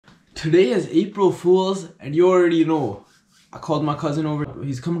Today is April Fool's, and you already know. I called my cousin over.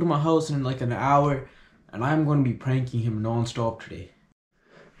 He's coming to my house in like an hour, and I'm going to be pranking him non-stop today.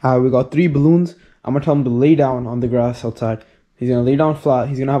 We got 3 balloons. I'm going to tell him to lay down on the grass outside. He's going to lay down flat.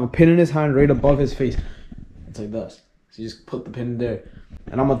 He's going to have a pin in his hand right above his face. It's like this. So you just put the pin there.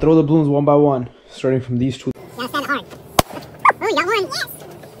 And I'm going to throw the balloons one by one, starting from these 2. Now stand hard. Oh, you got 1. Yes.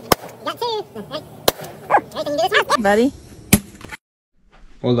 You got 2. Right. Right, can you do this one? Buddy.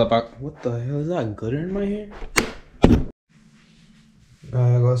 Hold up. What the hell is that? Glitter in my hair?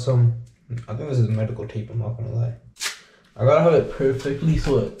 I got some. I think this is medical tape. I'm not gonna lie. I gotta have it perfectly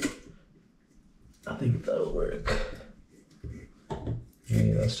so it. I think that'll work.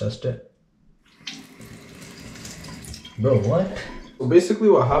 Okay, let's test it. Bro, what? So basically,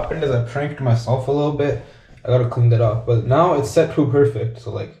 what happened is I pranked myself a little bit. I gotta clean that off, but now it's set to perfect. So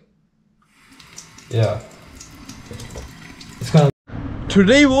like, yeah. It's kind of.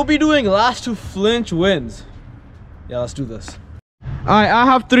 Today we'll be doing last to flinch wins. Yeah, let's do this. Alright, I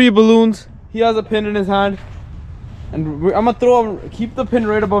have 3 balloons. He has a pin in his hand. And I'm gonna throw him, keep the pin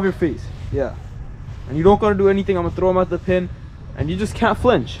right above your face. Yeah. And you don't gotta do anything. I'm gonna throw him at the pin. And you just can't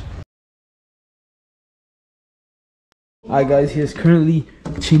flinch. Alright guys, he is currently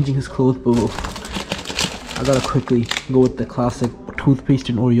changing his clothes below. I gotta quickly go with the classic toothpaste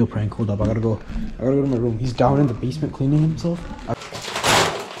and Oreo prank. Hold up, I gotta go to my room. He's down in the basement cleaning himself.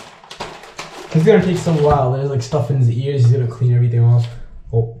 It's gonna take some while. There's like stuff in his ears. He's gonna clean everything off.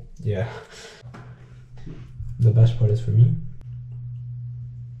 Oh, yeah. The best part is for me.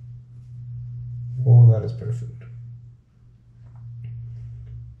 Oh, that is perfect.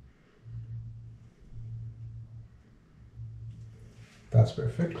 That's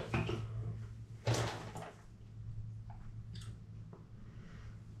perfect.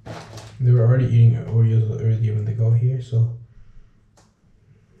 They were already eating Oreos earlier when they got here, so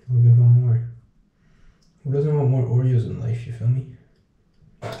we'll give them more. Who doesn't want more Oreos in life, you feel me?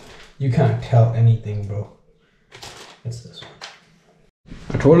 You can't tell anything, bro. It's this one.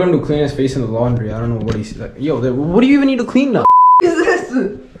 I told him to clean his face in the laundry. I don't know what he's like. Yo, what do you even need to clean now? What is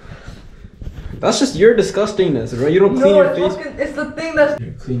this? That's just your disgustingness, bro. You don't clean your face. It's the thing that's...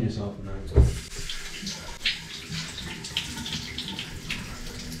 You clean yourself now.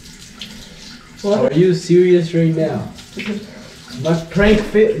 What? Are you serious right now? My prank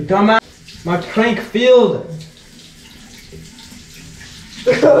failed, dumbass. My prank failed.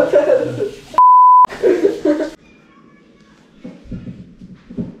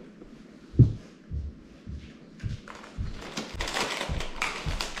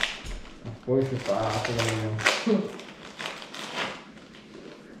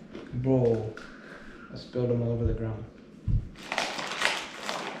 Bro, I spilled them all over the ground.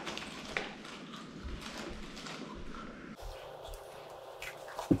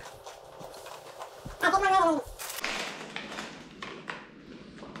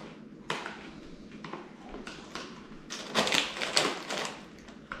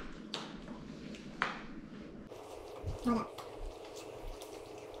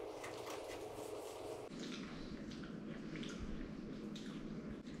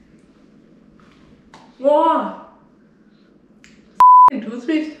 Wow!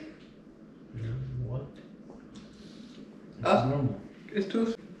 Toothpaste? What? It's normal. It's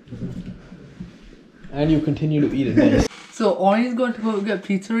toothpaste. And you continue to eat it. Nice. So Aryan's going to go get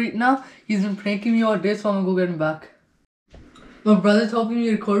pizza right now. He's been pranking me all day, so I'm gonna go get him back. My brother's helping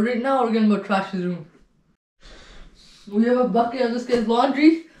me record right now. We're gonna go trash his room. We have a bucket of this guy's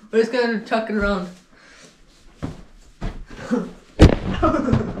laundry. We're just gonna chuck it around.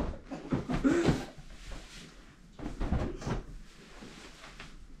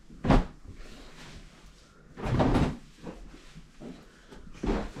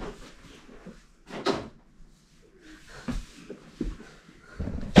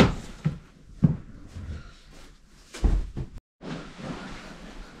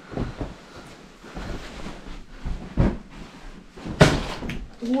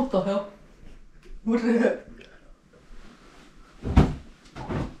 What the hell? What the heck?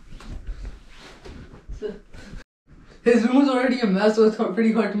 His room is already a mess, so it's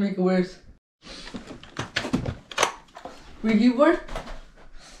pretty hard to make it worse. We keep one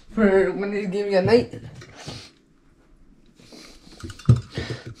for when he's giving at night.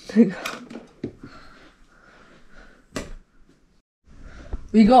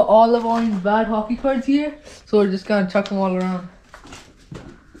 We got all of Aryan's bad hockey cards here, so we're just gonna chuck them all around.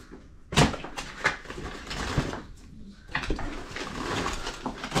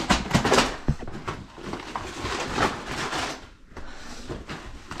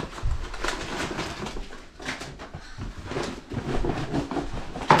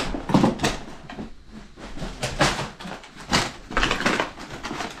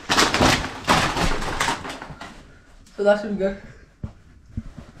 So that should be good.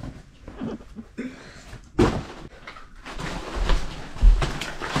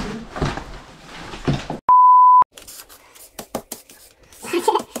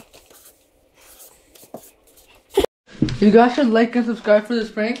 You guys should like and subscribe for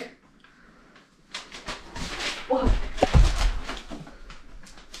this prank. What?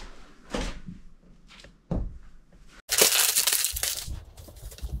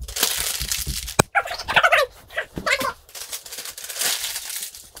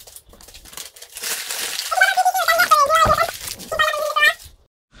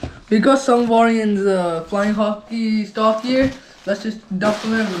 We got some of Aryan's flying hockey stock here. Let's just dump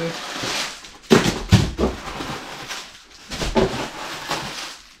them everywhere.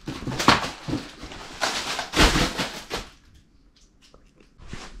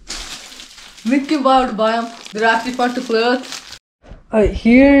 Think about to buy them. They're actually fun to play with. Alright,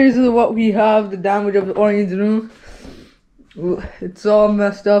 here's what we have, the damage of the Aryan's room. It's all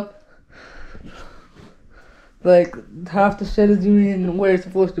messed up. Like, half the shit is doing where it's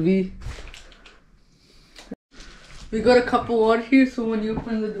supposed to be. We got a cup of water here, so when you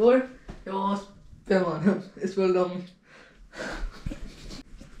open the door, it will all spill on him. It spilled on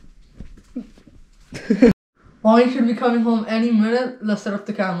me. Aryan should be coming home any minute. Let's set up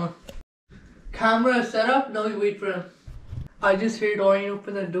the camera. Camera is set up, now we wait for him. I just heard Aryan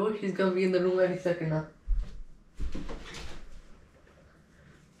open the door. He's gonna be in the room any second now.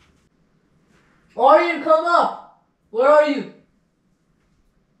 Aryan, come up! Where are you?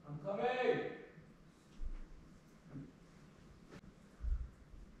 I'm coming!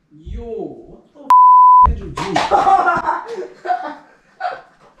 Yo, what the f did you do?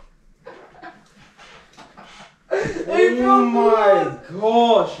 Oh my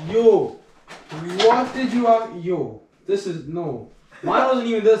gosh, yo! What did you have? Yo, this is no. Mine wasn't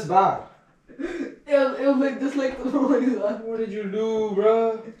even this bad. It was like just like the one. What did you do,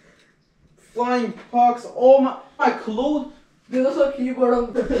 bruh? Flying pucks, all my clothes. There's also a keyboard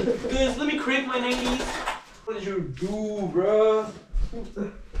on the Guys, let me crank my knees. What did you do, bruh?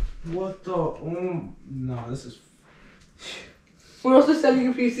 What the? No, this is. We're also selling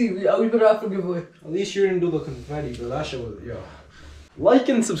a PC. We better have a giveaway. At least you didn't do the confetti, but that shit was, yo. Like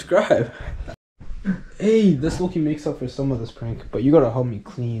and subscribe. Hey, this Loki makes up for some of this prank, but you gotta help me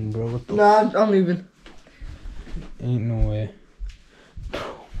clean, bro. What the? Nah, I'm leaving. Ain't no way.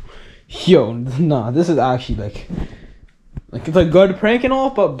 Yo, nah, this is actually like it's a good prank and all,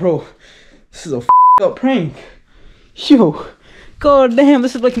 but bro, this is a up prank. Yo, god damn,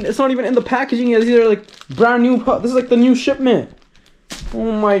 this is like, it's not even in the packaging. It's either like brand new, this is like the new shipment.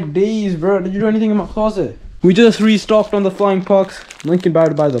 Oh my days, bro. Did you do anything in my closet? We just restocked on the flying pucks. Link in bio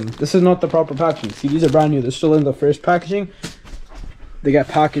to buy them. This is not the proper packaging. See, these are brand new. They're still in the first packaging. They get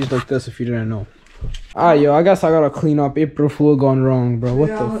packaged like this if you didn't know. Alright, yo, I guess I gotta clean up. April Fool gone wrong, bro. What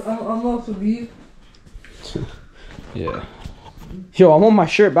the I'm also leave. Yeah. Yo, I want my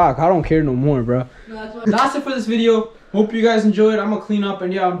shirt back. I don't care no more, bro. No, That's it for this video. Hope you guys enjoyed. I'm gonna clean up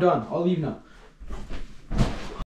and yeah, I'm done. I'll leave now.